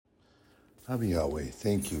Abba Yahweh,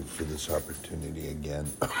 thank you for this opportunity again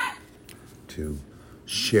to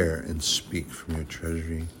share and speak from your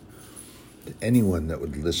treasury to anyone that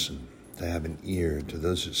would listen, to have an ear, to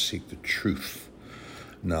those that seek the truth,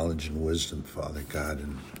 knowledge and wisdom, Father God,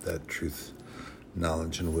 and that truth,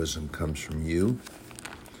 knowledge and wisdom comes from you.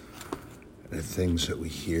 And the things that we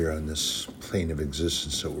hear on this plane of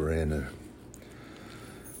existence that we're in are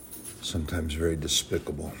sometimes very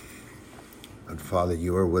despicable. But Father,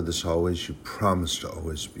 you are with us always. You promise to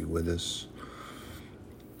always be with us.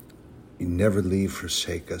 You never leave,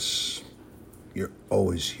 forsake us. You're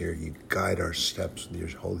always here. You guide our steps with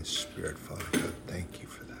your Holy Spirit, Father God. Thank you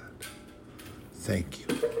for that. Thank you.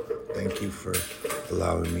 Thank you for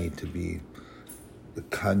allowing me to be the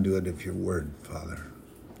conduit of your word, Father,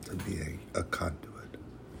 to be a conduit,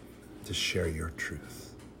 to share your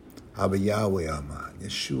truth. Abba Yahweh Amad,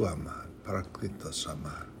 Yeshua Amad, Parakletos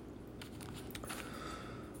Amad.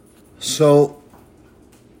 So,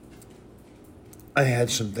 I had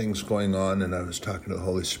some things going on, and I was talking to the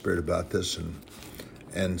Holy Spirit about this,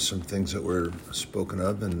 and some things that were spoken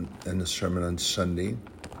of in the sermon on Sunday.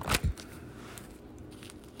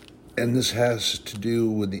 And this has to do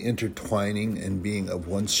with the intertwining and being of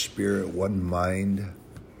one spirit, one mind.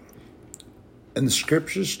 And the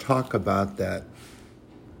scriptures talk about that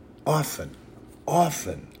often.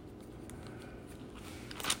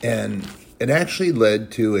 And it actually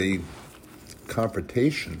led to a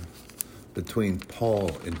confrontation between Paul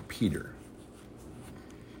and Peter.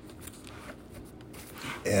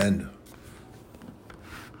 And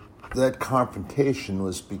that confrontation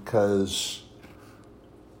was because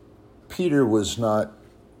Peter was not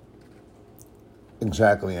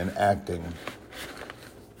exactly enacting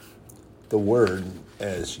the word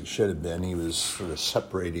as he should have been. He was sort of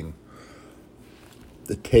separating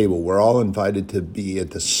the table. We're all invited to be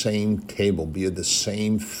at the same table, be of the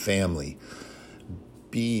same family,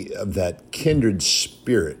 be of that kindred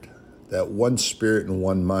spirit, that one spirit and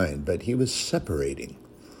one mind. But he was separating.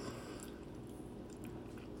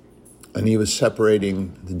 And he was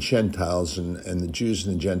separating the Gentiles and the Jews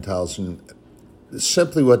and the Gentiles. And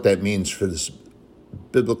simply what that means for this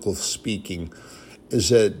biblical speaking is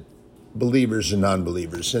that believers and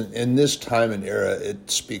non-believers. And in this time and era,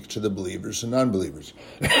 it speaks to the believers and non-believers.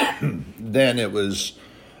 Then it was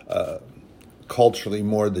culturally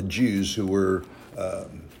more the Jews who were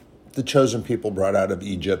the chosen people brought out of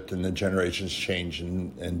Egypt, and the generations changed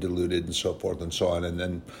and diluted and so forth and so on. And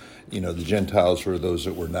then, the Gentiles were those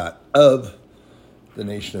that were not of the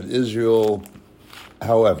nation of Israel.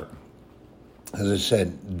 However, as I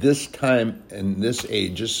said, this time and this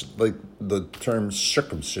age, just like the term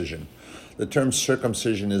circumcision, the term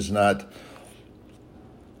circumcision is not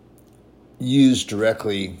used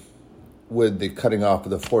directly with the cutting off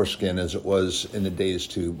of the foreskin as it was in the days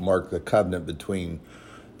to mark the covenant between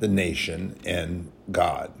the nation and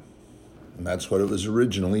God. And that's what it was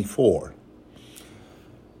originally for.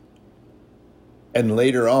 And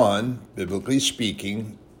later on, biblically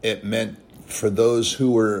speaking, it meant for those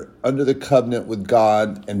who were under the covenant with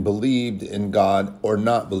God and believed in God or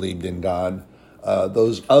not believed in God,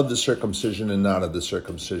 those of the circumcision and not of the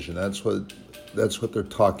circumcision. That's what they're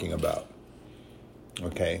talking about.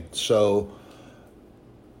 Okay, so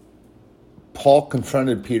Paul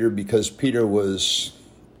confronted Peter because Peter was,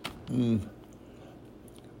 I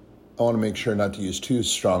want to make sure not to use too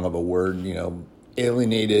strong of a word,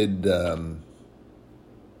 alienated.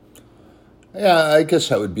 I guess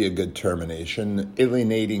that would be a good termination.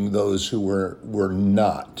 Alienating those who were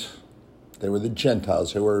not. They were the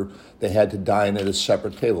Gentiles. They had to dine at a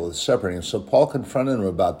separate table, separating. So Paul confronted him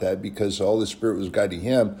about that because the Holy Spirit was guiding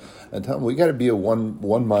him and telling him, we got to be a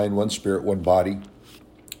one mind, one spirit, one body.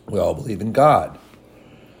 We all believe in God.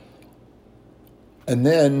 And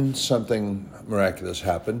then something miraculous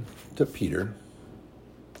happened to Peter.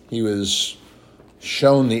 He was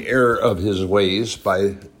shown the error of his ways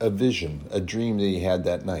by a vision, a dream that he had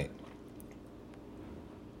that night.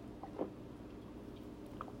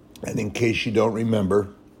 And in case you don't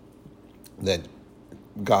remember, that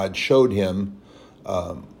God showed him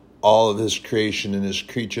all of his creation, and his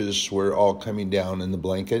creatures were all coming down in the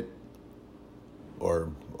blanket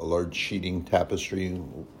or a large sheeting tapestry,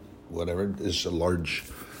 whatever. It's a large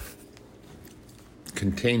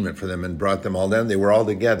containment for them, and brought them all down. They were all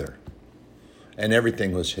together. And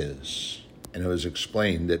everything was his. And it was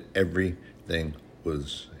explained that everything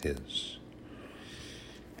was his.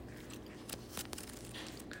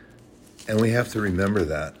 And we have to remember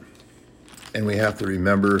that. And we have to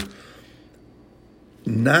remember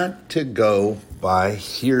not to go by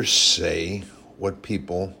hearsay what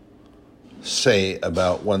people say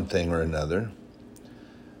about one thing or another,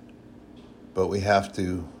 but we have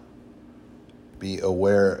to be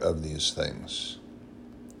aware of these things.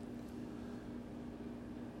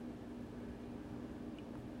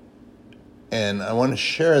 And I want to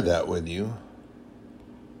share that with you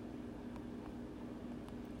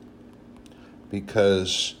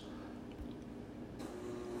because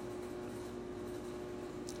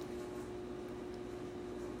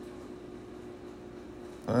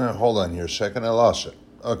hold on here a second. I lost it.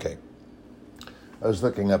 Okay. I was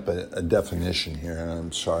looking up a definition here, and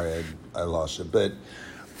I'm sorry I lost it. But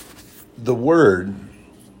the word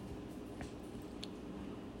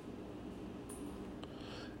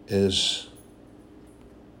is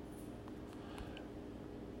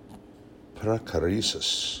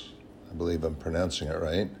paracaresis. I believe I'm pronouncing it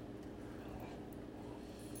right.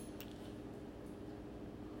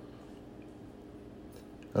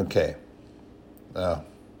 Okay.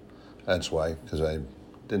 That's why, because I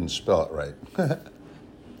didn't spell it right.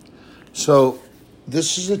 So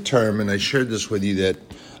this is a term, and I shared this with you that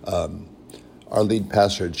our lead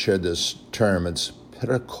pastor had shared this term. It's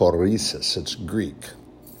parakoresis. It's Greek.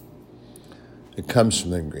 It comes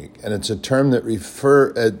from the Greek, and it's a term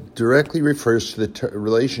that directly refers to the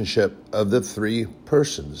relationship of the three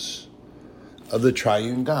persons of the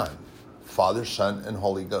triune God, Father, Son, and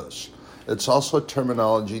Holy Ghost. It's also a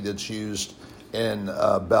terminology that's used in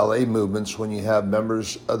ballet movements when you have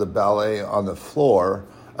members of the ballet on the floor,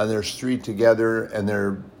 and there's three together, and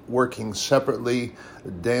they're working separately,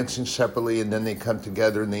 dancing separately, and then they come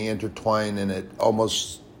together and they intertwine, and it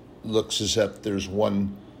almost looks as if there's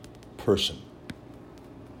one person.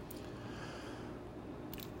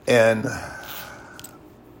 And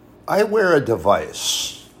I wear a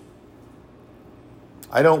device.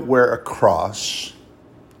 I don't wear a cross,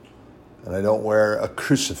 and I don't wear a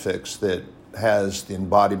crucifix that has the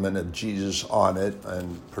embodiment of Jesus on it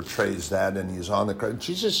and portrays that, and he's on the cross.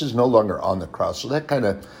 Jesus is no longer on the cross. So that kind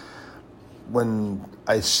of, when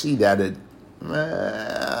I see that, it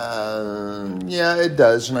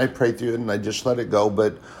does, and I pray through it, and I just let it go.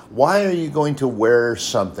 But why are you going to wear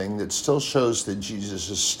something that still shows that Jesus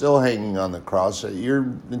is still hanging on the cross?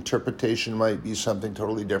 Your interpretation might be something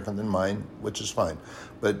totally different than mine, which is fine.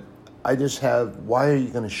 But why are you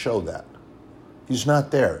going to show that? He's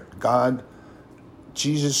not there.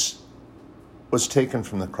 Jesus was taken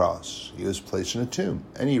from the cross. He was placed in a tomb,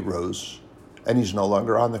 and he rose, and he's no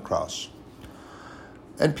longer on the cross.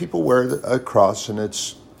 And people wear a cross, and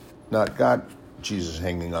it's not got Jesus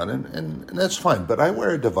hanging on it, and that's fine. But I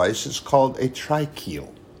wear a device. It's called a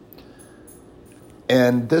trichele.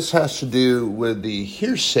 And this has to do with the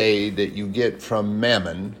hearsay that you get from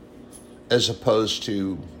mammon as opposed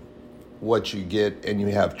to what you get, and you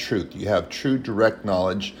have truth. You have true, direct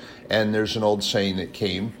knowledge. And there's an old saying that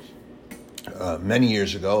came many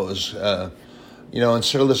years ago. It was,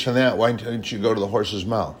 instead of listening to that, why don't you go to the horse's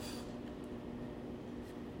mouth?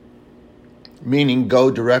 Meaning,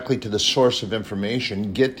 go directly to the source of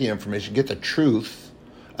information, get the truth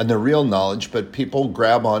and the real knowledge, but people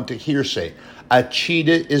grab onto hearsay. A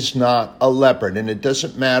cheetah is not a leopard, and it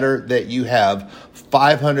doesn't matter that you have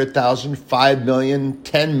 500,000, 5 million,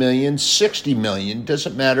 10 million, 60 million. It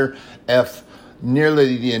doesn't matter if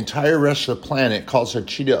nearly the entire rest of the planet calls a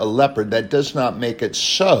cheetah a leopard. That does not make it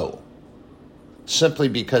so. Simply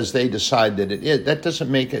because they decide that it is. That doesn't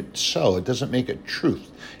make it so. It doesn't make it truth.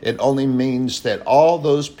 It only means that all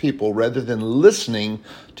those people, rather than listening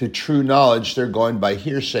to true knowledge, they're going by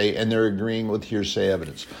hearsay, and they're agreeing with hearsay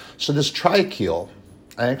evidence. So this trichele,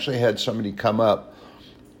 I actually had somebody come up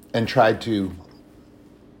and try to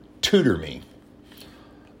tutor me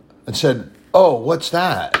and said, "Oh, what's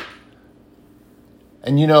that?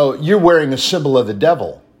 And you're wearing a symbol of the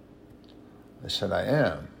devil." I said, "I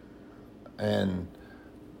am. And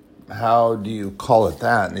how do you call it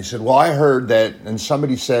that?" And he said, "Well, I heard that," and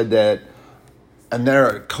somebody said that, and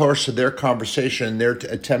their course of their conversation, they're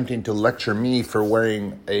attempting to lecture me for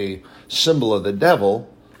wearing a symbol of the devil,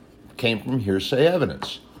 came from hearsay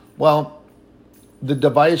evidence. Well, the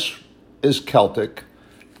device is Celtic,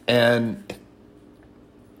 and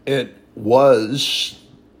it was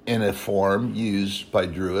in a form used by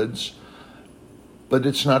Druids, but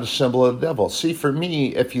it's not a symbol of the devil. See, for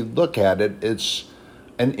me, if you look at it, it's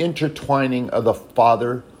an intertwining of the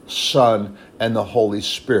Father, Son, and the Holy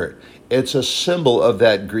Spirit. It's a symbol of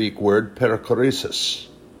that Greek word, parakoresis.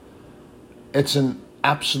 It's an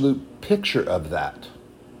absolute picture of that.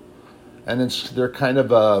 And they're kind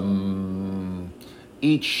of,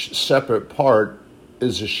 each separate part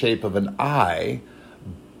is the shape of an eye,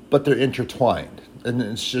 but they're intertwined. And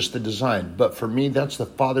it's just the design. But for me, that's the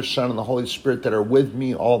Father, Son, and the Holy Spirit that are with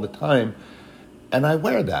me all the time. And I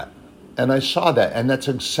wear that. And I saw that, and that's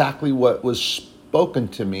exactly what was spoken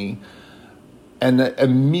to me. And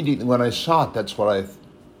immediately when I saw it, that's what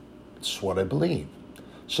I believed.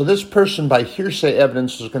 So this person, by hearsay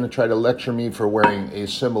evidence, was going to try to lecture me for wearing a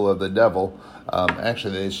symbol of the devil.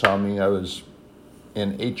 Actually, they saw me. I was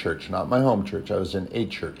in a church, not my home church. I was in a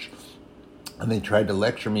church. And they tried to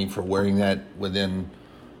lecture me for wearing that within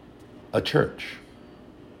a church,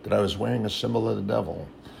 that I was wearing a symbol of the devil.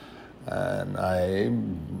 And I,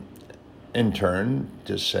 in turn,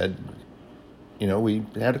 just said, we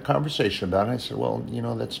had a conversation about it. I said, well,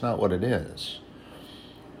 that's not what it is.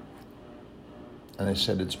 And I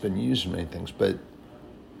said, it's been used in many things. But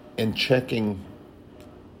in checking,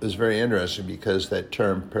 it was very interesting because that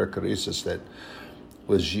term, perichoresis, that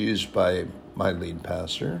was used by my lead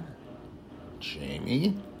pastor,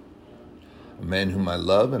 Jamie, a man whom I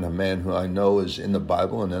love and a man who I know is in the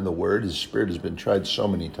Bible and in the Word. His spirit has been tried so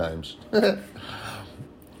many times.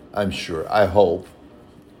 I'm sure, I hope.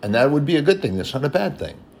 And that would be a good thing. That's not a bad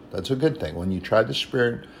thing. That's a good thing. When you try the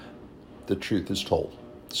Spirit, the truth is told.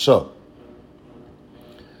 So,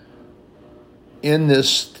 in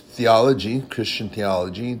this theology, Christian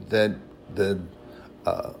theology, that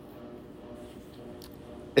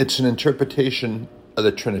it's an interpretation of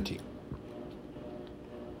the Trinity.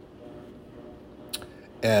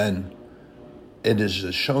 And it is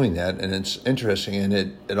showing that, and it's interesting, and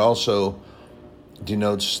it also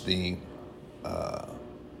denotes the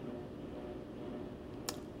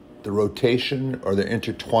rotation or the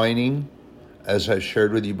intertwining, as I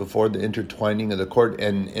shared with you before, the intertwining of the chord.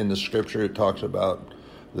 And in the scripture, it talks about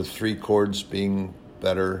the three chords being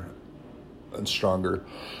better and stronger.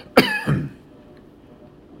 And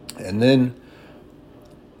then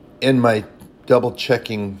in my double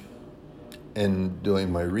checking and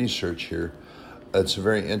doing my research here, it's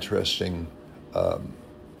very interesting. The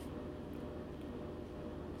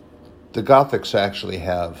Gothics actually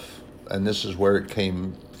have, and this is where it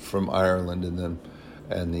came from, Ireland, and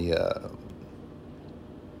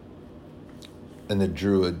the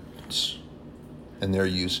Druids and their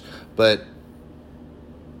use, but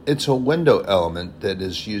it's a window element that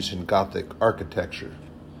is used in Gothic architecture,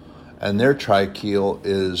 and their trikeel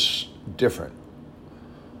is different,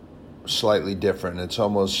 slightly different. It's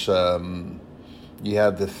almost you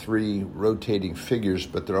have the three rotating figures,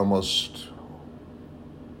 but they're almost,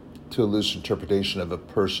 to a loose interpretation, of a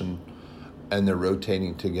person, and they're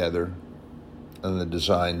rotating together, and the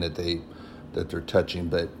design that they're touching.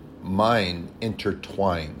 But mine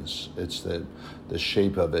intertwines. It's the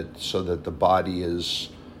shape of it, so that the body is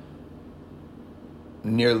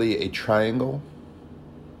nearly a triangle,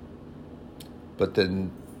 but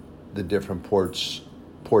then the different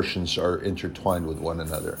portions are intertwined with one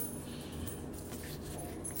another.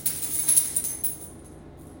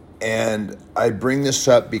 And I bring this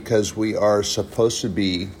up because we are supposed to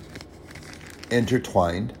be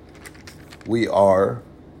intertwined. We are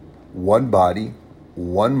one body,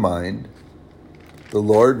 one mind. The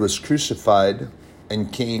Lord was crucified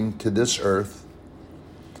and came to this earth.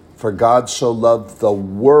 For God so loved the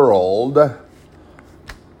world,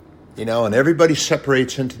 and everybody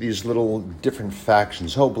separates into these little different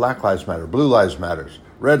factions. Oh, Black Lives Matter, Blue Lives Matter,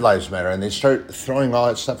 Red Lives Matter, and they start throwing all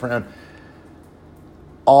that stuff around.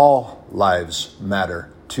 All lives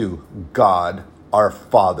matter to God, our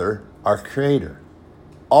Father, our Creator.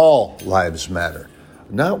 All lives matter,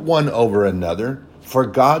 not one over another. For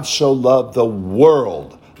God so loved the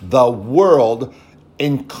world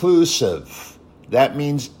inclusive. That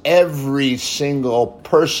means every single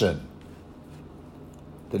person,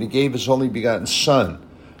 that he gave his only begotten Son.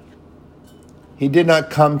 He did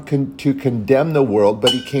not come to condemn the world,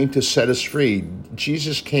 but he came to set us free.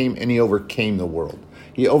 Jesus came and he overcame the world.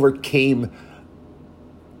 He overcame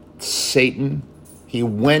Satan. He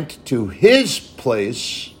went to his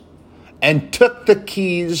place and took the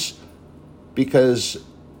keys, because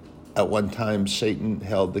at one time Satan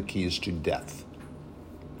held the keys to death.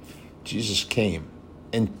 Jesus came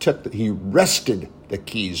and he wrested the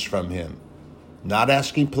keys from him. Not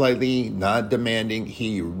asking politely, not demanding.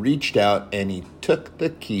 He reached out and he took the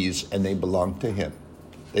keys, and they belonged to him.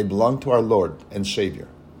 They belong to our Lord and Savior.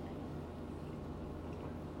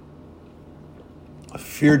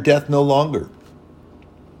 Fear death no longer.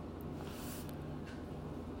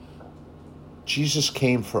 Jesus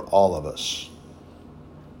came for all of us.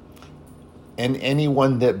 And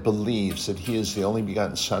anyone that believes that he is the only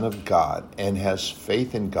begotten Son of God and has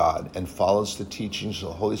faith in God and follows the teachings of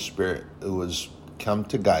the Holy Spirit, who has come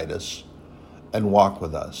to guide us and walk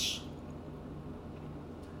with us,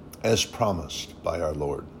 as promised by our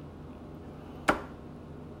Lord.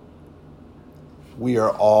 We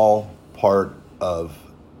are all part of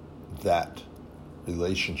of that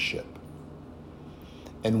relationship.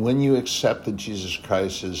 And when you accept that Jesus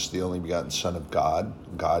Christ is the only begotten Son of God,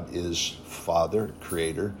 God is Father,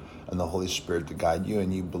 Creator, and the Holy Spirit to guide you,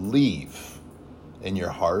 and you believe in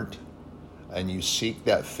your heart, and you seek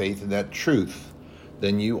that faith and that truth,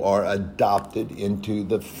 then you are adopted into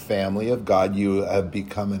the family of God. You have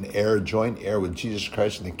become an heir, joint heir with Jesus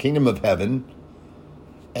Christ in the kingdom of heaven,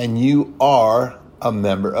 and you are a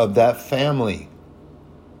member of that family.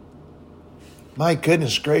 My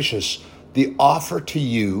goodness gracious, the offer to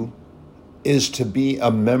you is to be a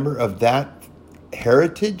member of that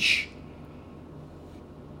heritage.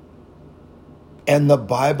 And the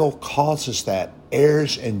Bible calls us that,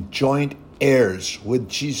 heirs and joint heirs with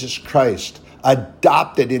Jesus Christ,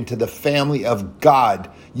 adopted into the family of God.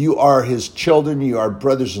 You are his children, you are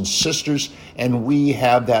brothers and sisters, and we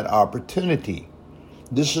have that opportunity.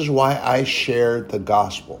 This is why I share the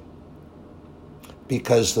gospel,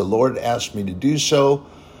 because the Lord asked me to do so,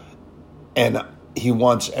 and he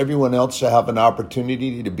wants everyone else to have an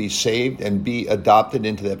opportunity to be saved and be adopted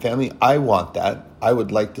into that family. I want that. I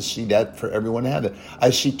would like to see that for everyone to have it.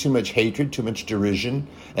 I see too much hatred, too much derision,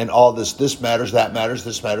 and all this matters, that matters,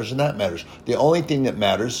 this matters, and that matters. The only thing that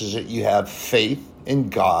matters is that you have faith in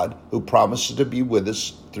God, who promises to be with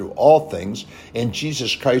us through all things, and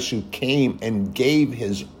Jesus Christ, who came and gave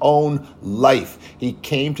his own life. He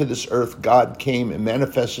came to this earth. God came and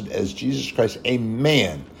manifested as Jesus Christ, a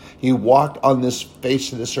man. He walked on this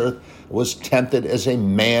face of this earth, was tempted as a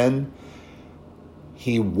man.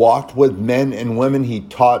 He walked with men and women. He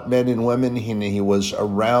taught men and women. He was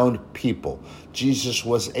around people. Jesus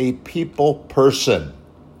was a people person.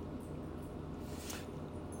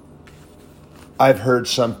 I've heard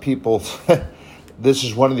some people, this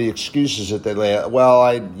is one of the excuses that they lay out. Well,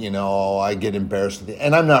 I get embarrassed.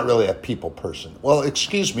 And I'm not really a people person. Well,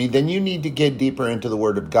 excuse me, then you need to get deeper into the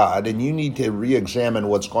Word of God, and you need to re-examine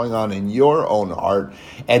what's going on in your own heart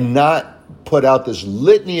and not put out this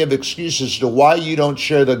litany of excuses to why you don't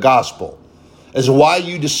share the gospel. As why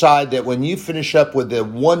you decide that when you finish up with the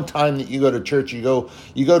one time that you go to church, you go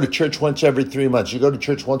to church once every 3 months, you go to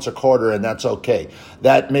church once a quarter, and that's okay.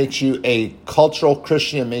 That makes you a cultural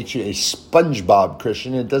Christian. It makes you a SpongeBob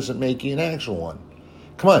Christian. It doesn't make you an actual one.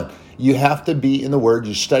 Come on. You have to be in the Word.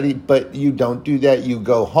 You study, but you don't do that. You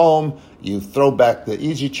go home, you throw back the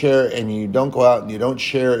easy chair, and you don't go out and you don't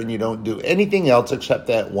share and you don't do anything else except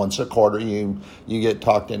that once a quarter you get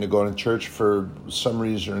talked into going to church for some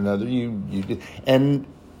reason or another. You do. And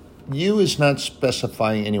you is not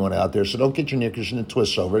specifying anyone out there, so don't get your knickers in a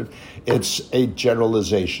twist over it. It's a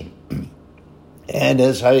generalization. And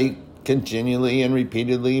as I continually and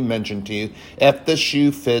repeatedly mention to you, if the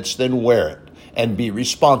shoe fits, then wear it. And be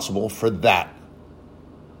responsible for that.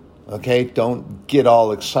 Okay? Don't get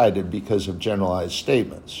all excited because of generalized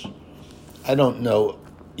statements. I don't know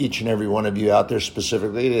each and every one of you out there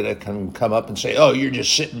specifically that can come up and say, oh, you're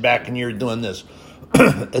just sitting back and you're doing this.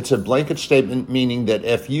 It's a blanket statement, meaning that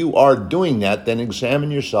if you are doing that, then examine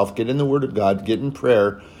yourself, get in the Word of God, get in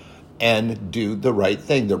prayer, and do the right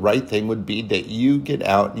thing. The right thing would be that you get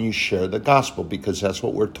out and you share the gospel, because that's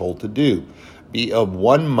what we're told to do. Be of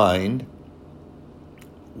one mind,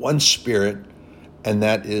 one Spirit, and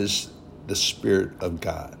that is the Spirit of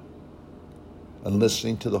God. And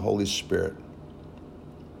listening to the Holy Spirit.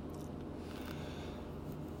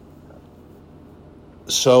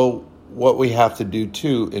 So what we have to do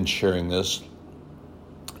too in sharing this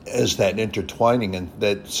is that intertwining, and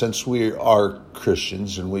that since we are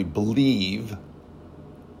Christians and we believe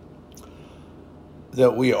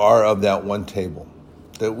that we are of that one table,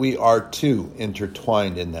 that we are too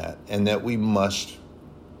intertwined in that, and that we must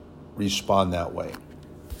respond that way.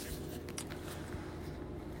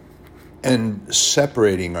 And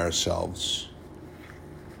separating ourselves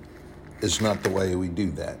is not the way we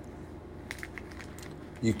do that.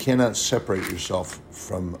 You cannot separate yourself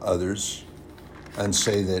from others and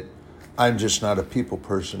say that I'm just not a people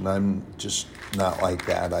person. I'm just not like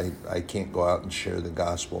that. I can't go out and share the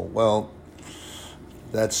gospel. Well,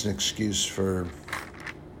 that's an excuse for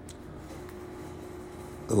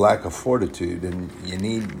the lack of fortitude, and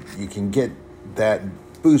you can get that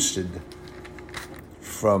boosted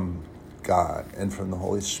from God and from the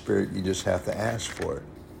Holy Spirit. You just have to ask for it.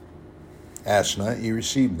 Ask not, you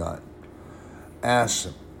receive not. Ask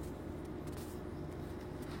Him.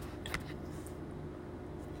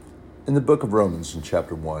 In the book of Romans, in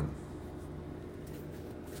chapter 1,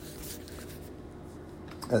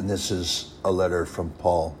 and this is a letter from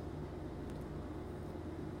Paul,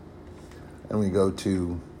 and we go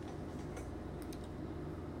to,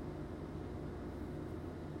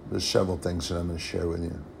 there's several things that I'm going to share with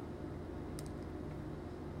you.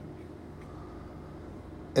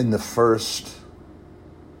 in the first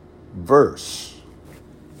verse,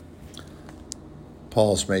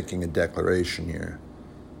 Paul's making a declaration here.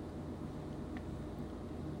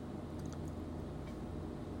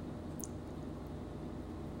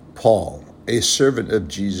 Paul, a servant of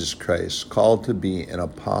Jesus Christ, called to be an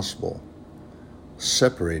apostle,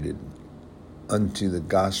 separated unto the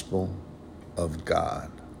gospel of God.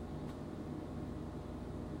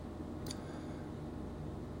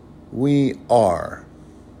 We are,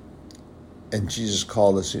 and Jesus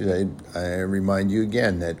called us, I remind you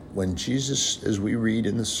again that when Jesus, as we read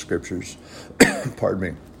in the scriptures, pardon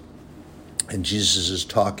me, and Jesus is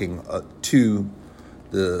talking to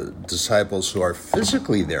the disciples who are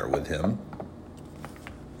physically there with him,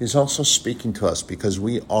 he's also speaking to us because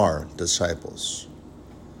we are disciples.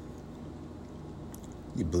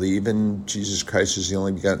 You believe in Jesus Christ as the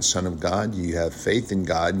only begotten Son of God. You have faith in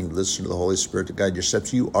God, and you listen to the Holy Spirit to guide your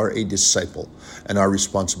steps. You are a disciple, and our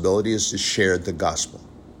responsibility is to share the gospel.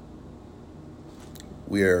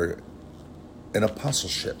 We are an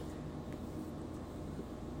apostleship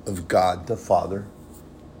of God the Father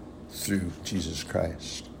through Jesus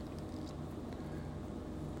Christ.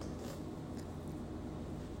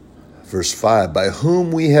 Verse 5, by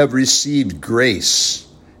whom we have received grace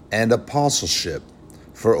and apostleship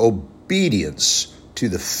for obedience to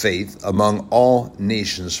the faith among all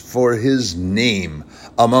nations, for his name,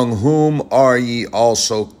 among whom are ye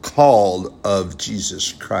also called of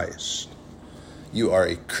Jesus Christ. You are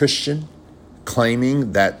a Christian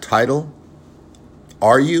claiming that title.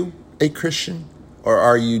 Are you a Christian, or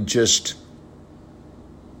are you just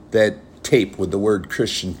that tape with the word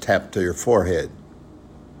Christian tapped to your forehead?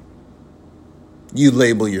 You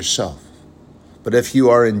label yourself. But if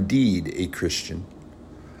you are indeed a Christian,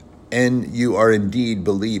 and you are indeed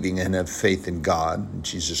believing and have faith in God,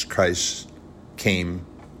 Jesus Christ came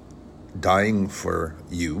dying for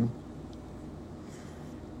you.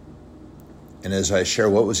 And as I share,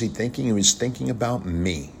 what was he thinking? He was thinking about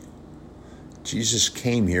me. Jesus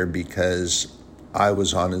came here because I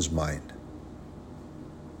was on his mind.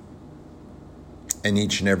 And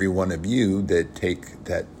each and every one of you that take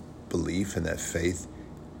that belief and that faith,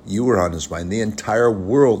 you were on his mind. The entire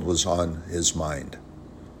world was on his mind.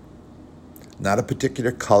 Not a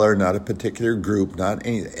particular color, not a particular group, not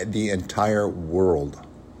any, the entire world.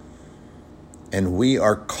 And we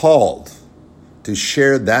are called to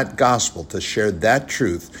share that gospel, to share that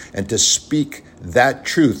truth, and to speak that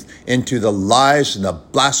truth into the lies and the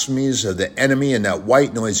blasphemies of the enemy and that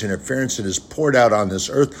white noise interference that is poured out on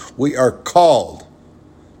this earth. We are called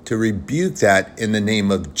to rebuke that in the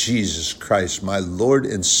name of Jesus Christ, my Lord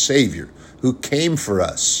and Savior, who came for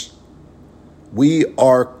us. We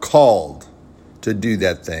are called to do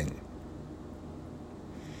that thing.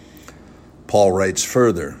 Paul writes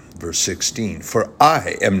further, verse 16, for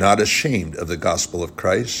I am not ashamed of the gospel of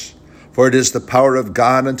Christ, for it is the power of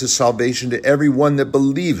God unto salvation to every one that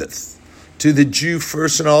believeth, to the Jew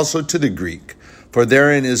first and also to the Greek. For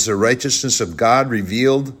therein is the righteousness of God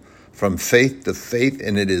revealed from faith to faith,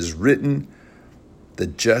 and it is written, the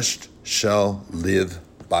just shall live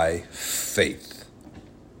by faith.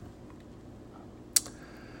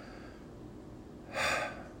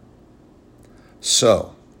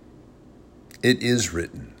 So, it is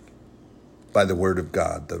written by the word of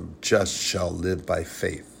God, the just shall live by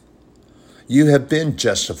faith. You have been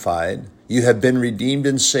justified. You have been redeemed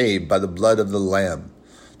and saved by the blood of the Lamb,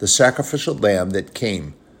 the sacrificial lamb that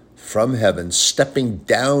came from heaven, stepping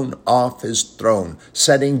down off his throne,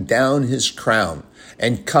 setting down his crown,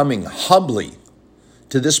 and coming humbly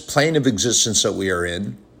to this plane of existence that we are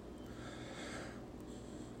in,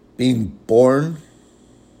 being born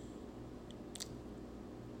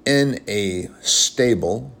in a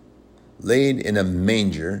stable, laid in a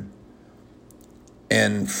manger,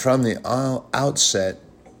 and from the outset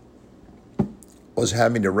was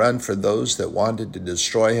having to run for those that wanted to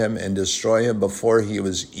destroy him and destroy him before he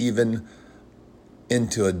was even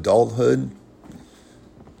into adulthood.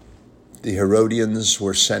 The Herodians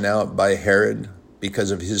were sent out by Herod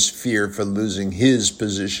because of his fear for losing his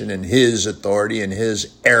position and his authority and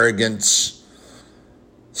his arrogance,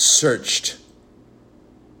 searched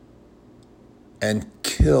and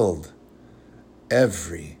killed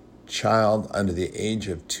every child under the age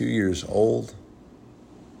of 2 years old.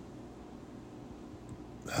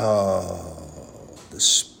 Oh,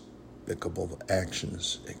 despicable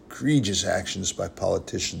actions, egregious actions by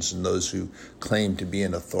politicians and those who claim to be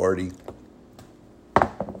in authority.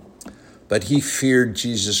 But he feared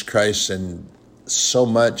Jesus Christ and so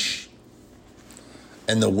much,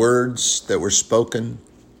 and the words that were spoken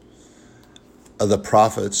of the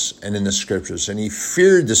prophets and in the scriptures, and he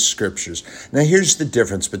feared the scriptures. Now here's the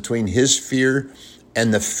difference between his fear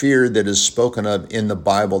and the fear that is spoken of in the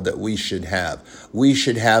Bible that we should have. We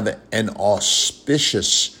should have an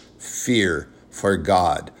auspicious fear for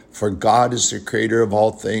God. For God is the creator of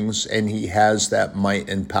all things, and he has that might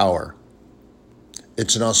and power.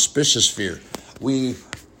 It's an auspicious fear. We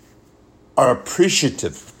are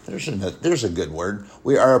appreciative. There's a good word.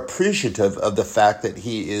 We are appreciative of the fact that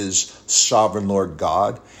he is sovereign Lord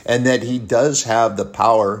God, and that he does have the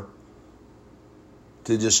power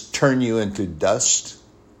to just turn you into dust,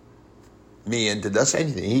 me into dust,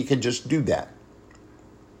 anything. He could just do that.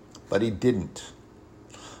 But he didn't.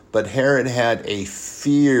 But Herod had a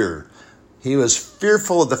fear. He was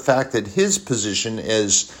fearful of the fact that his position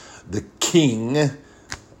as the king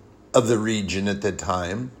of the region at the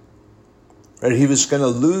time, right, he was going to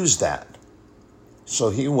lose that. So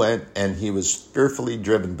he went and he was fearfully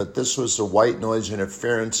driven. But this was the white noise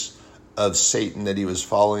interference of Satan that he was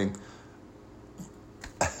following.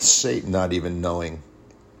 Satan not even knowing.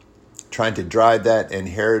 Trying to drive that, and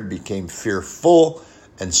Herod became fearful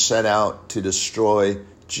and set out to destroy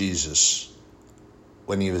Jesus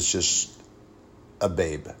when he was just a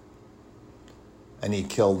babe. And he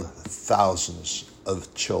killed thousands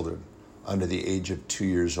of children under the age of 2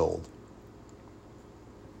 years old.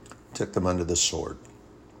 Took them under the sword.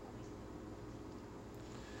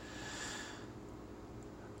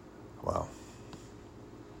 Wow.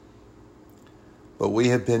 But we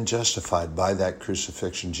have been justified by that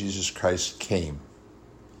crucifixion. Jesus Christ came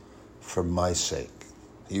for my sake.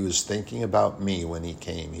 He was thinking about me when he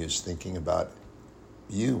came. He was thinking about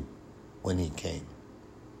you when he came.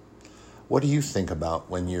 What do you think about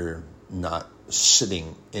when you're not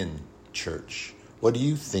sitting in church? What are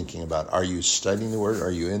you thinking about? Are you studying the Word?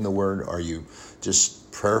 Are you in the Word? Are you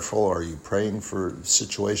just prayerful? Are you praying for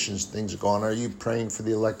situations, things go on? Are you praying for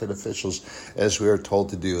the elected officials as we are told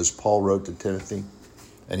to do, as Paul wrote to Timothy,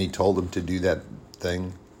 and he told him to do that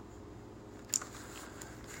thing?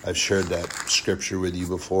 I've shared that scripture with you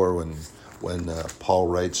before when Paul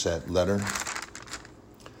writes that letter.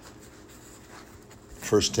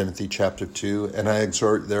 1 Timothy chapter 2, and I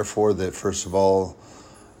exhort therefore that first of all,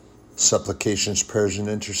 supplications, prayers, and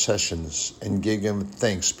intercessions, and giving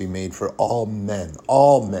thanks be made for all men.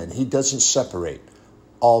 All men. He doesn't separate.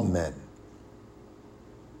 All men.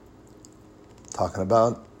 Talking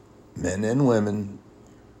about men and women.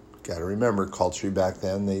 Got to remember, culturally back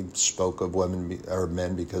then, they spoke of women or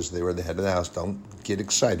men because they were the head of the house. Don't get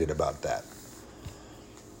excited about that.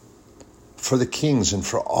 For the kings and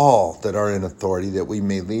for all that are in authority, that we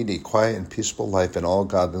may lead a quiet and peaceable life in all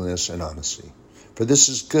godliness and honesty. For this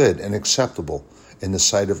is good and acceptable in the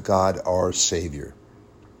sight of God our Savior,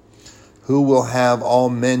 who will have all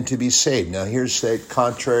men to be saved. Now here's that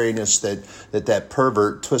contrariness that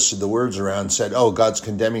pervert twisted the words around and said, oh, God's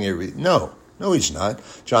condemning everybody. No, he's not.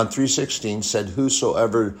 John 3:16 said,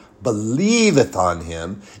 whosoever believeth on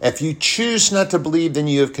him. If you choose not to believe, then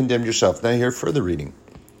you have condemned yourself. Now here, further reading.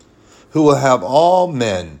 Who will have all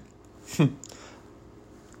men.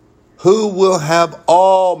 Who will have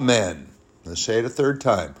all men. Let's say it a third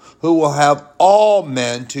time. Who will have all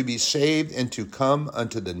men to be saved and to come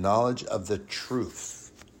unto the knowledge of the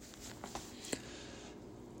truth.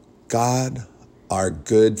 God, our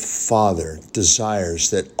good Father, desires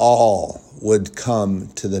that all would come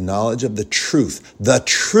to the knowledge of the truth. The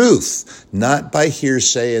truth, not by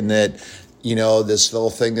hearsay and that, this little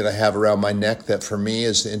thing that I have around my neck that for me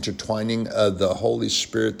is the intertwining of the Holy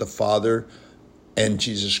Spirit, the Father, and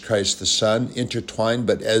Jesus Christ, the Son, intertwined,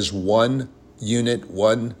 but as one unit,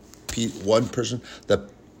 one person, the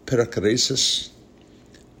perichoresis,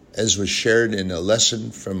 as was shared in a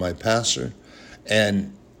lesson from my pastor,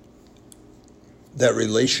 and that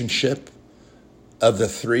relationship of the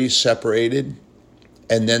three separated,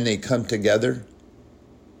 and then they come together,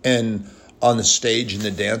 and on the stage in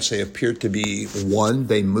the dance, they appear to be one.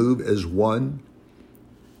 They move as one.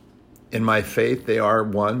 In my faith, they are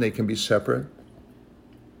one. They can be separate.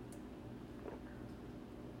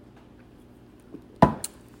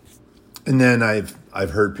 And then I've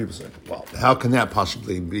heard people say, well, how can that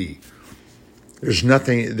possibly be? There's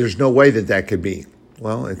no way that could be.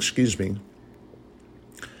 Well, excuse me.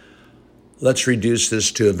 Let's reduce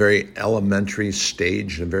this to a very elementary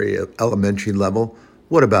stage, a very elementary level.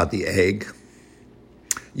 What about the egg?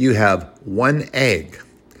 You have one egg,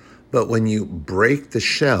 but when you break the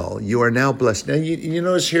shell, you are now blessed. Now, you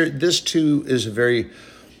notice here, this too is a very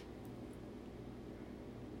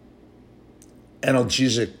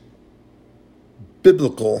analgesic,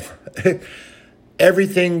 biblical.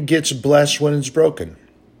 Everything gets blessed when it's broken.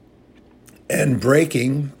 And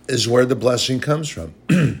breaking is where the blessing comes from.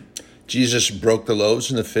 Jesus broke the loaves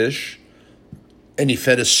and the fish, and he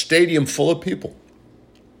fed a stadium full of people.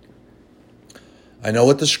 I know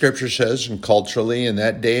what the scripture says, and culturally in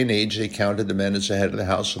that day and age, they counted the men as the head of the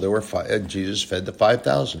house, so there were Jesus fed the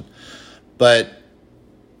 5,000. But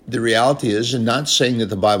the reality is, and not saying that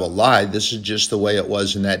the Bible lied, this is just the way it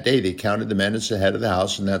was in that day. They counted the men as the head of the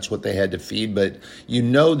house, and that's what they had to feed. But you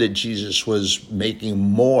know that Jesus was making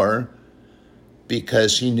more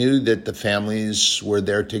because he knew that the families were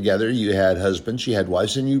there together. You had husbands, you had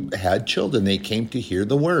wives, and you had children. They came to hear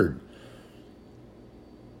the word.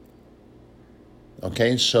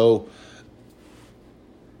 Okay, so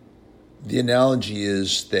the analogy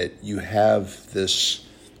is that you have this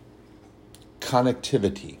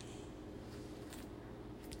connectivity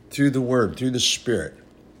through the Word, through the Spirit,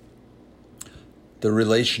 the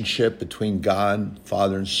relationship between God,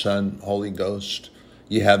 Father and Son, Holy Ghost.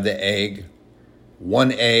 You have the egg,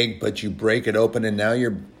 one egg, but you break it open, and now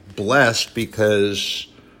you're blessed because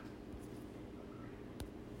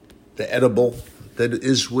the edible that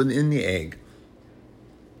is within the egg,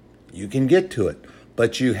 you can get to it,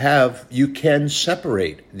 but you can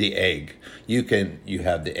separate the egg. You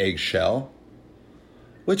have the egg shell,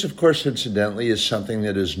 which of course incidentally is something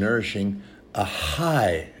that is nourishing a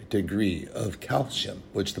high degree of calcium,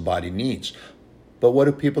 which the body needs. But what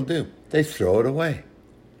do people do? They throw it away.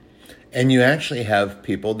 And you actually have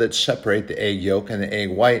people that separate the egg yolk and the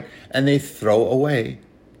egg white, and they throw away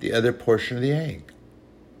the other portion of the egg.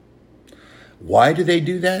 Why do they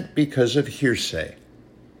do that? Because of hearsay.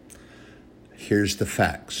 Here's the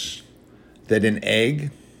facts. That an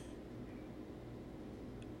egg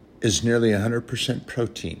is nearly 100%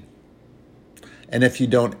 protein. And if you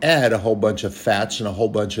don't add a whole bunch of fats and a whole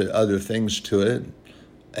bunch of other things to it,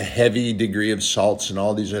 a heavy degree of salts and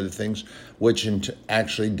all these other things, which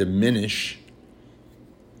actually diminish,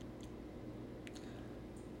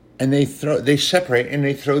 and they separate and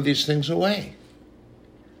they throw these things away.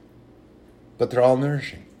 But they're all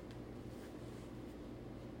nourishing.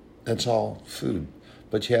 That's all food.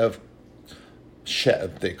 But you have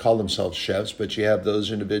they call themselves chefs, but you have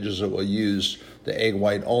those individuals that will use the egg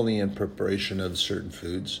white only in preparation of certain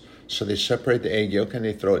foods. So they separate the egg yolk and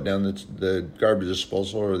they throw it down the garbage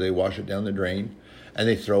disposal, or they wash it down the drain, and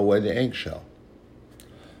they throw away the eggshell.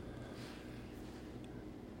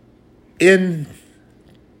 In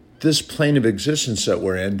this plane of existence that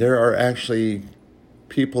we're in, there are actually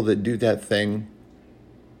people that do that thing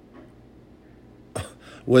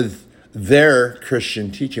with their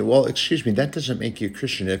Christian teaching. Well, excuse me, that doesn't make you a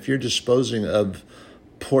Christian. If you're disposing of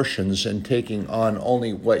portions and taking on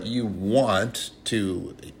only what you want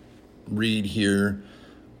to read, hear,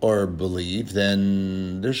 or believe,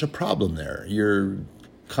 then there's a problem there. You're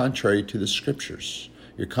contrary to the scriptures.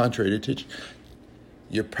 You're contrary to teaching.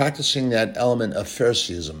 You're practicing that element of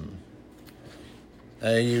Phariseeism.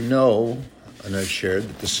 You know, and I've shared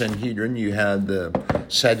that the Sanhedrin, you had the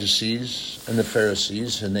Sadducees and the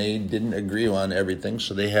Pharisees, and they didn't agree on everything.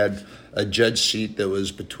 So they had a judge seat that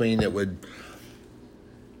was between, that would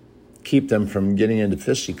keep them from getting into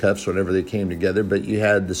fisticuffs whenever they came together. But you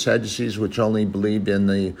had the Sadducees, which only believed in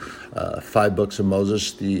the 5 books of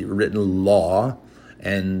Moses, the written law.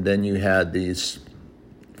 And then you had these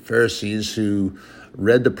Pharisees who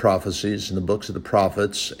read the prophecies and the books of the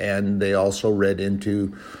prophets, and they also read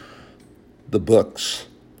into the books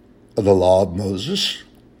of the law of Moses.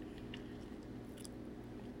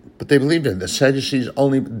 But they believed in the Sadducees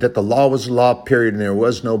only that the law was the law, period, and there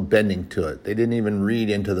was no bending to it. They didn't even read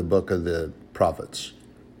into the book of the prophets.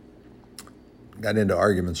 Got into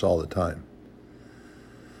arguments all the time.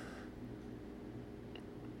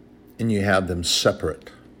 And you have them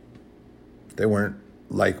separate. They weren't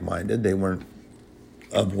like-minded. They weren't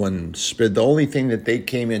of one spirit. The only thing that they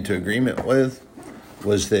came into agreement with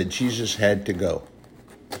was that Jesus had to go,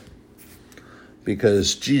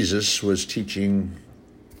 because Jesus was teaching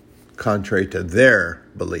contrary to their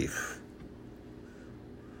belief,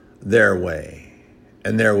 their way,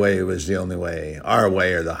 and their way was the only way, our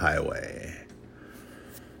way or the highway.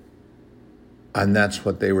 And that's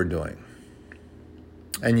what they were doing.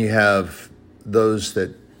 And you have those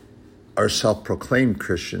that are self-proclaimed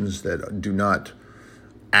Christians that do not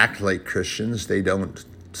act like Christians. They don't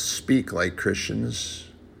speak like Christians.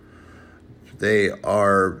 They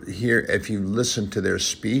are here. If you listen to their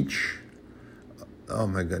speech, oh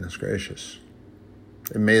my goodness gracious,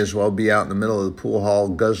 they may as well be out in the middle of the pool hall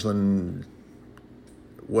guzzling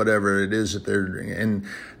whatever it is that they're doing. And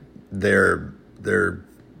their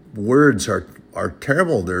words are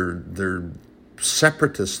terrible. They're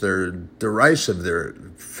separatists. They're derisive. They're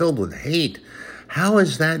filled with hate. How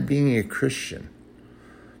is that being a Christian?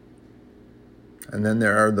 And then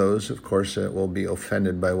there are those, of course, that will be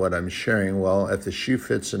offended by what I'm sharing. Well, if the shoe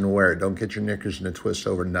fits, and wear it. Don't get your knickers in a twist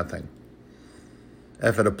over nothing.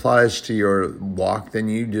 If it applies to your walk, then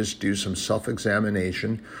you just do some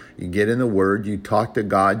self-examination. You get in the Word, you talk to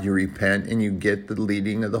God, you repent, and you get the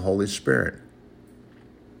leading of the Holy Spirit.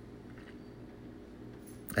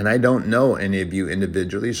 And I don't know any of you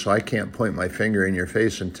individually, so I can't point my finger in your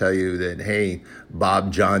face and tell you that, hey,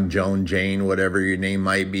 Bob, John, Joan, Jane, whatever your name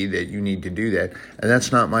might be, that you need to do that. And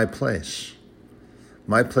that's not my place.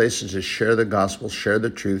 My place is to share the gospel, share the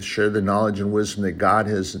truth, share the knowledge and wisdom that God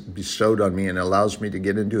has bestowed on me and allows me to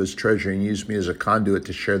get into his treasure and use me as a conduit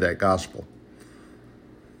to share that gospel.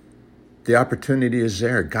 The opportunity is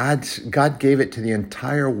there. God gave it to the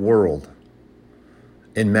entire world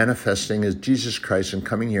in manifesting as Jesus Christ and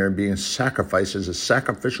coming here and being sacrificed as a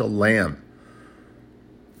sacrificial lamb.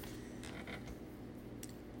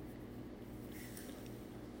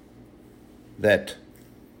 That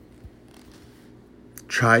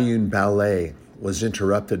triune ballet was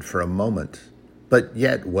interrupted for a moment, but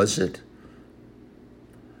yet was it?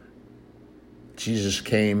 Jesus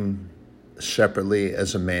came separately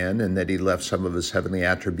as a man, and that he left some of his heavenly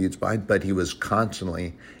attributes behind, but he was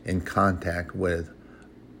constantly in contact with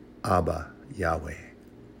Abba, Yahweh.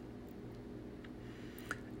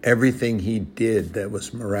 Everything he did that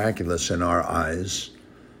was miraculous in our eyes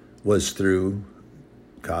was through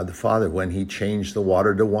God the Father. When he changed the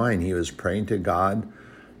water to wine, he was praying to God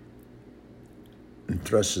and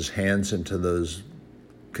thrust his hands into those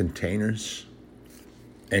containers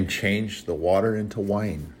and changed the water into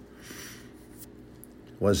wine.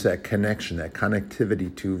 Was that connection, that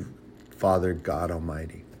connectivity to Father God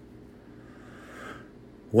Almighty.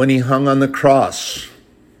 When he hung on the cross,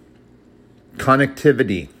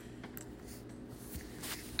 connectivity,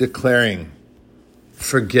 declaring,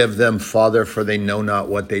 forgive them, Father, for they know not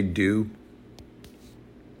what they do.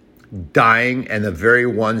 Dying, and the very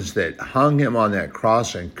ones that hung him on that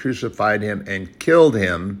cross and crucified him and killed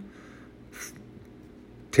him,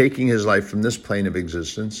 taking his life from this plane of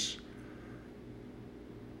existence.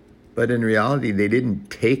 But in reality, they didn't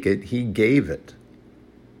take it, he gave it.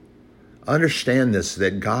 Understand this,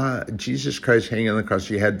 that God, Jesus Christ hanging on the cross,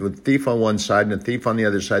 you had the thief on one side and a thief on the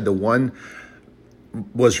other side. The one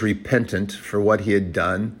was repentant for what he had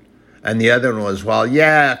done. And the other one was, well,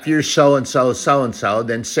 yeah, if you're so-and-so, so-and-so,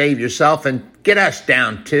 then save yourself and get us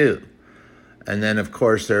down too. And then, of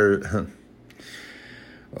course, that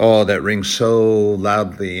rings so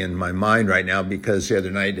loudly in my mind right now, because the other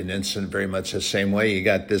night, an incident very much the same way. You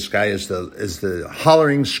got this guy as the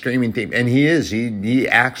hollering, screaming thief. And he is. He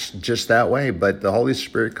acts just that way. But the Holy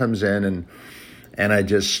Spirit comes in, and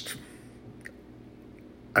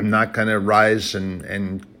I'm not going to rise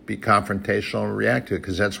and be confrontational and react to it,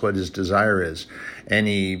 because that's what his desire is. And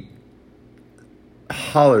he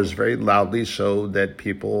hollers very loudly so that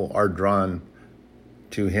people are drawn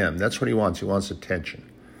to him. That's what he wants. He wants attention.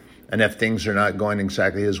 And if things are not going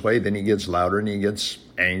exactly his way, then he gets louder and he gets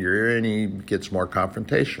angrier and he gets more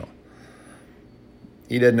confrontational.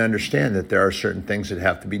 He doesn't understand that there are certain things that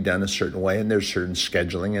have to be done a certain way, and there's certain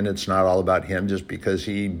scheduling, and it's not all about him. Just because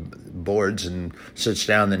he boards and sits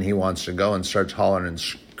down, then he wants to go and starts hollering and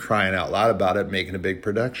crying out loud about it, making a big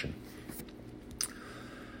production.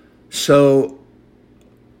 So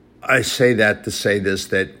I say that to say this,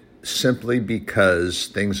 that simply because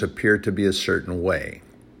things appear to be a certain way,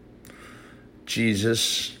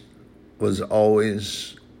 Jesus was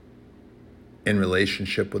always in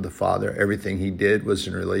relationship with the Father. Everything he did was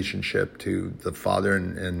in relationship to the Father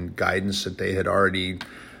and guidance that they had already,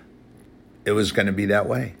 it was going to be that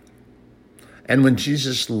way. And when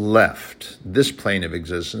Jesus left this plane of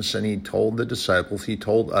existence and he told the disciples, he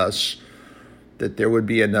told us that there would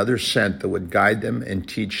be another sent that would guide them and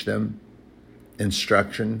teach them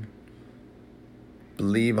instruction,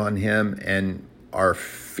 believe on him, and our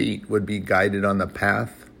feet would be guided on the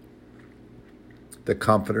path. The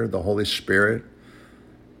Comforter, the Holy Spirit.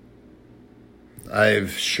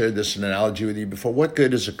 I've shared this analogy with you before. What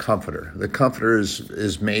good is a comforter? The comforter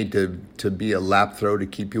is made to be a lap throw to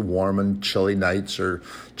keep you warm on chilly nights or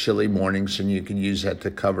chilly mornings, and you can use that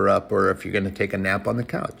to cover up, or if you're going to take a nap on the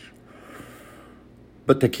couch.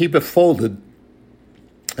 But to keep it folded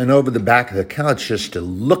and over the back of the couch just to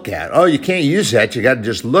look at. Oh, you can't use that. You got to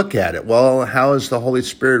just look at it. Well, how is the Holy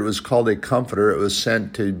Spirit? It was called a comforter. It was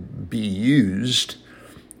sent to be used.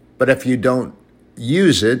 But if you don't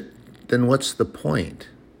use it, then what's the point?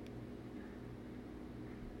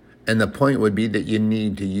 And the point would be that you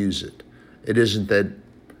need to use it. It isn't that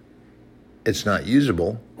it's not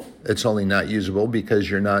usable. It's only not usable because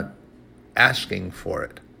you're not asking for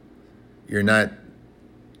it. You're not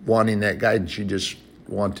wanting that guidance. You just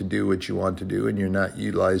want to do what you want to do, and you're not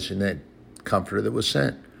utilizing that comforter that was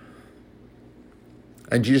sent.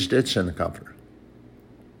 And Jesus did send the comforter.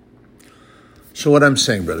 So what I'm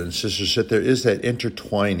saying, brothers and sisters, that there is that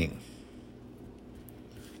intertwining,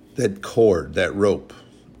 that cord, that rope,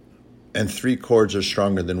 and 3 cords are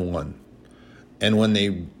stronger than one. And when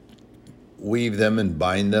they weave them and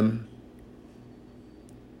bind them,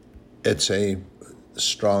 it's a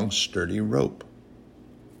strong, sturdy rope.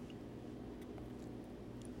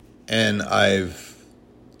 And I've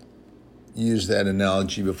used that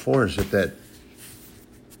analogy before, is that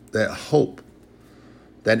hope,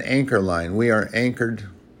 that anchor line. We are anchored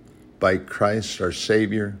by Christ, our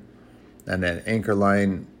Savior, and that anchor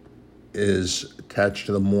line is attached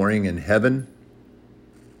to the mooring in heaven.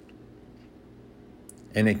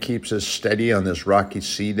 And it keeps us steady on this rocky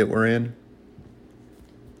sea that we're in.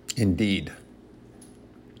 Indeed.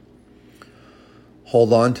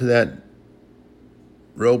 Hold on to that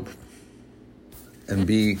rope and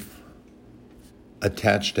be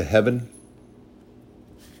attached to heaven.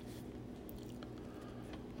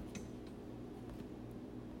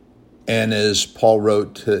 And as Paul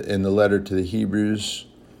wrote in the letter to the Hebrews,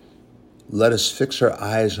 let us fix our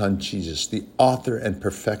eyes on Jesus, the author and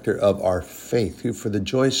perfecter of our faith, who for the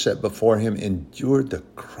joy set before him endured the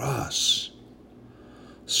cross,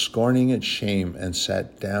 scorning its shame, and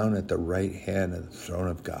sat down at the right hand of the throne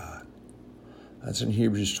of God. That's in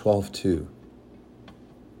Hebrews 12:2.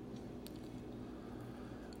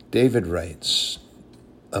 David writes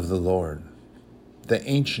of the Lord, the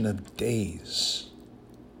Ancient of Days,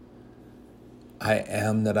 I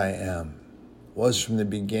am that I am, was from the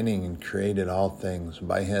beginning and created all things.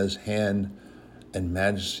 By his hand and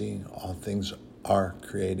majesty, all things are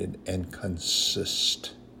created and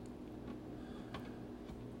consist.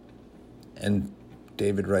 And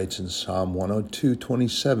David writes in Psalm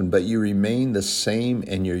 102:27, but you remain the same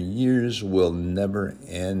and your years will never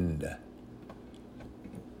end.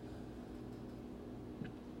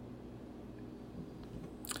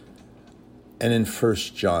 And in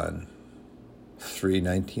 1 John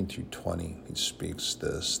 3:19 through 20, he speaks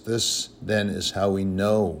this. This then is how we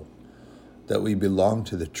know that we belong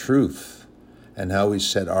to the truth, and how we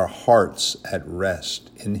set our hearts at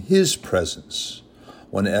rest in his presence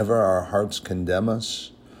whenever our hearts condemn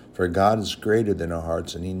us. For God is greater than our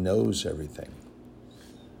hearts, and he knows everything.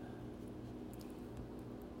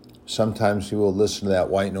 Sometimes we will listen to that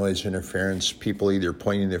white noise interference, people either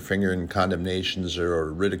pointing their finger in condemnations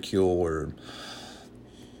or ridicule or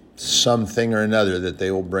something or another that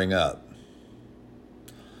they will bring up.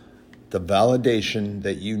 The validation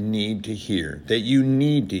that you need to hear,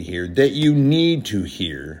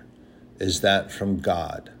 is that from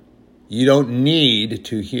God. You don't need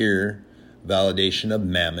to hear validation of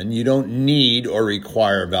mammon. You don't need or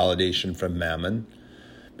require validation from mammon,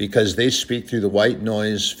 because they speak through the white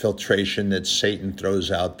noise filtration that Satan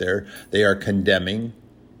throws out there. They are condemning,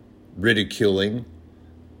 ridiculing,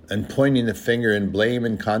 and pointing the finger in blame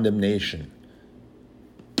and condemnation.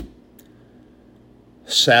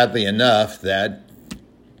 Sadly enough, that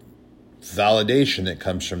validation that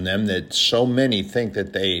comes from them that so many think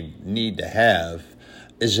that they need to have,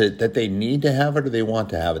 is it that they need to have it or they want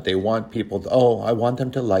to have it? They want people to, I want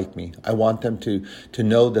them to like me. I want them to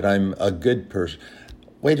know that I'm a good person.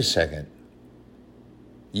 Wait a second.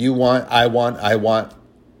 You want, I want.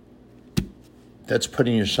 That's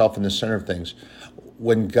putting yourself in the center of things.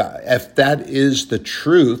 When God, if that is the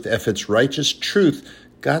truth, if it's righteous truth,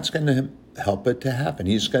 God's going to help it to happen.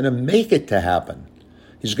 He's going to make it to happen.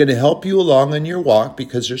 He's going to help you along in your walk,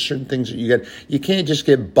 because there's certain things that you can't just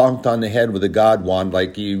get bonked on the head with a God wand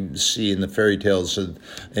like you see in the fairy tales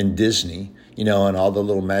in Disney, and all the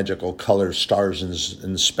little magical color stars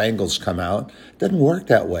and spangles come out. It doesn't work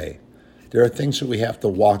that way. There are things that we have to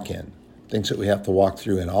walk in, things that we have to walk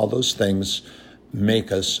through, and all those things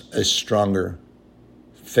make us a stronger,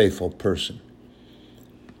 faithful person.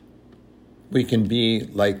 We can be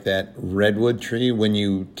like that redwood tree when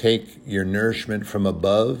you take your nourishment from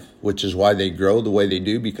above, which is why they grow the way they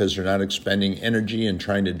do, because they're not expending energy and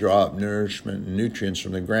trying to draw up nourishment and nutrients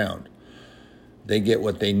from the ground. They get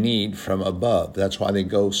what they need from above. That's why they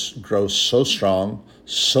grow so strong,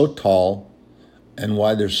 so tall, and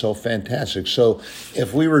why they're so fantastic. So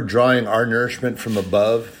if we were drawing our nourishment from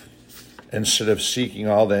above, instead of seeking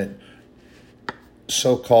all that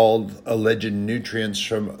so-called alleged nutrients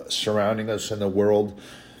from surrounding us in the world,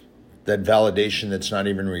 that validation that's not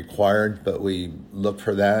even required, but we look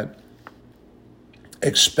for that,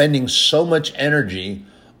 expending so much energy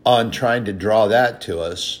on trying to draw that to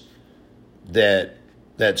us, that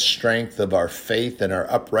that strength of our faith and our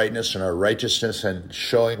uprightness and our righteousness and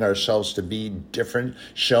showing ourselves to be different,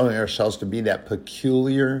 showing ourselves to be that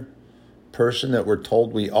peculiar person that we're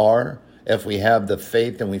told we are, if we have the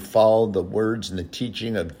faith and we follow the words and the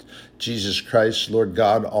teaching of Jesus Christ, Lord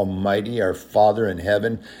God Almighty, our Father in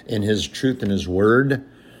heaven, in his truth and his word.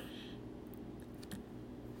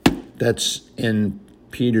 That's in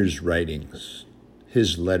Peter's writings,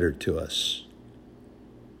 his letter to us.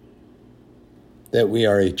 That we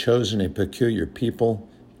are a chosen, a peculiar people,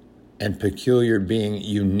 and peculiar being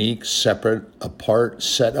unique, separate, apart,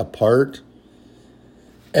 set apart.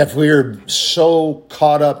 If we are so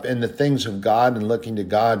caught up in the things of God and looking to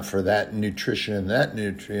God for that nutrition and that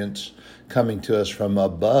nutrients coming to us from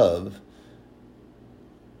above,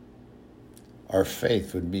 our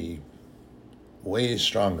faith would be way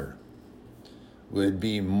stronger, would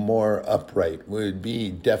be more upright, would be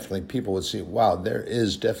definitely, people would see, wow, there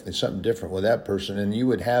is definitely something different with that person. And you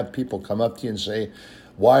would have people come up to you and say,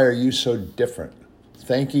 why are you so different?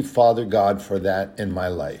 Thank you, Father God, for that in my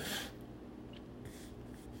life.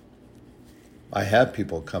 I have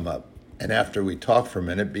people come up, and after we talk for a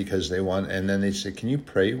minute, because they want, and then they say, can you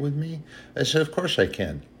pray with me? I said, of course I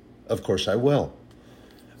can. Of course I will.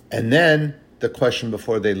 And then the question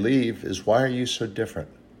before they leave is, why are you so different?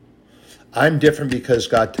 I'm different because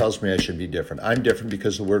God tells me I should be different. I'm different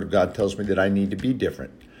because the Word of God tells me that I need to be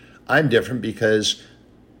different. I'm different because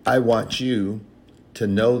I want you to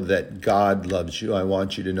know that God loves you. I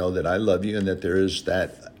want you to know that I love you, and that there is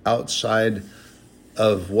that outside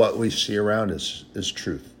of what we see around us is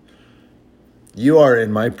truth. You are in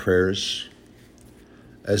my prayers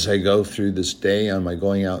as I go through this day on my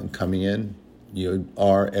going out and coming in. You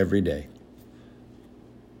are every day.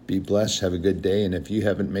 Be blessed. Have a good day. And if you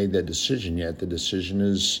haven't made that decision yet, the decision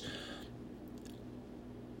is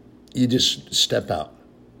you just step out.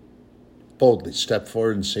 Boldly step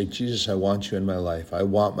forward and say, Jesus, I want you in my life. I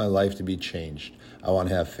want my life to be changed. I want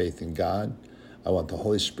to have faith in God. I want the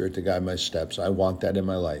Holy Spirit to guide my steps. I want that in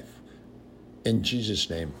my life. In Jesus'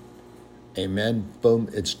 name, amen. Boom,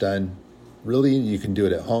 it's done. Really, you can do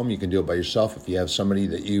it at home. You can do it by yourself. If you have somebody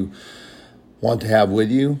that you want to have with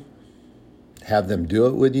you, have them do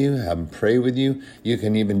it with you. Have them pray with you. You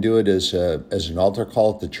can even do it as an altar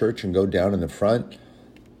call at the church and go down in the front.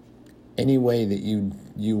 Any way that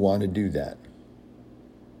you want to do that,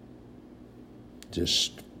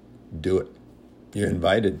 just do it. You're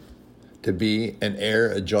invited to be an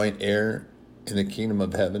heir, a joint heir in the kingdom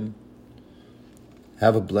of heaven.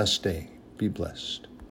 Have a blessed day. Be blessed.